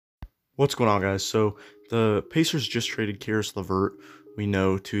What's going on, guys? So the Pacers just traded Karis LeVert, we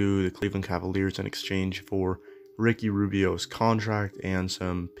know, to the Cleveland Cavaliers in exchange for Ricky Rubio's contract and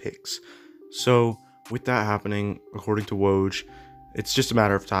some picks. So with that happening, according to Woj, it's just a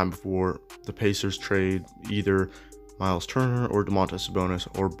matter of time before the Pacers trade either Myles Turner or Domantas Sabonis,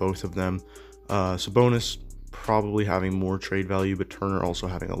 or both of them. Sabonis probably having more trade value, but Turner also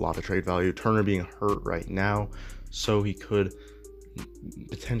having a lot of trade value. Turner being hurt right now, so he could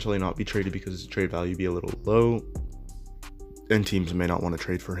potentially not be traded because his trade value be a little low, and teams may not want to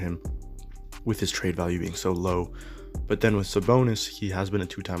trade for him with his trade value being so low. But then with Sabonis, he has been a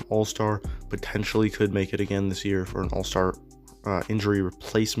two-time All-Star, potentially could make it again this year for an All-Star injury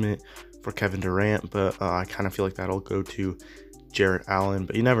replacement for Kevin Durant, but I kind of feel like that'll go to Jarrett Allen,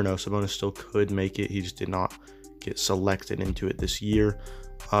 but you never know. Sabonis still could make it. He just did not get selected into it this year.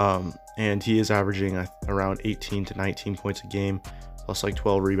 And he is averaging around 18 to 19 points a game, plus like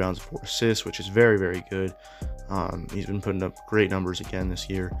 12 rebounds, 4 assists, which is very, very good. He's been putting up great numbers again this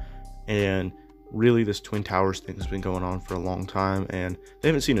year. And really, this Twin Towers thing has been going on for a long time, and they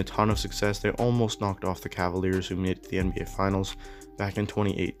haven't seen a ton of success. They almost knocked off the Cavaliers, who made it to the NBA Finals back in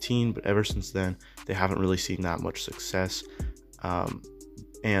 2018, but ever since then, they haven't really seen that much success.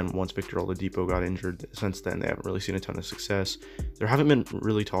 And once Victor Oladipo got injured, since then, they haven't really seen a ton of success. There haven't been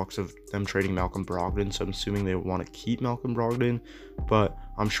really talks of them trading Malcolm Brogdon, so I'm assuming they want to keep Malcolm Brogdon, but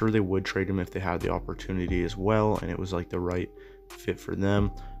I'm sure they would trade him if they had the opportunity as well, and it was like the right fit for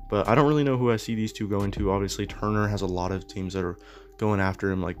them. But I don't really know who I see these two going to. Obviously, Turner has a lot of teams that are going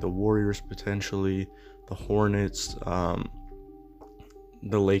after him, like the Warriors potentially, the Hornets,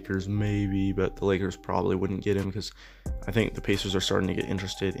 the Lakers maybe, but the Lakers probably wouldn't get him because I think the Pacers are starting to get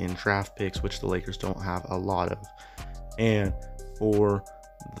interested in draft picks, which the Lakers don't have a lot of. And for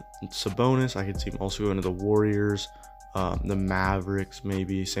Sabonis, I could see him also going to the Warriors, the Mavericks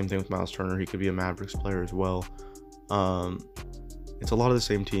maybe. Same thing with Myles Turner. He could be a Mavericks player as well. It's a lot of the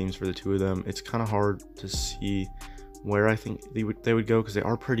same teams for the two of them. It's kind of hard to see where I think they would go because they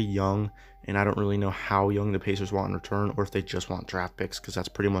are pretty young, and I don't really know how young the Pacers want in return, or if they just want draft picks, because that's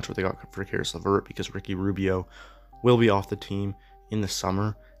pretty much what they got for Karis LeVert, because Ricky Rubio will be off the team in the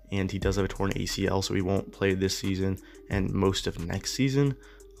summer, and he does have a torn ACL, so he won't play this season and most of next season.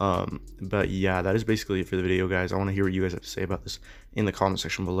 But yeah, that is basically it for the video, guys. I want to hear what you guys have to say about this in the comment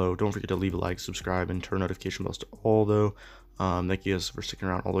section below. Don't forget to leave a like, subscribe, and turn notification bells to all, though. Thank you guys for sticking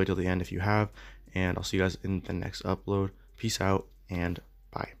around all the way till the end if you have, and I'll see you guys in the next upload. Peace out, and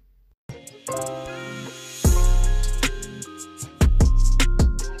bye.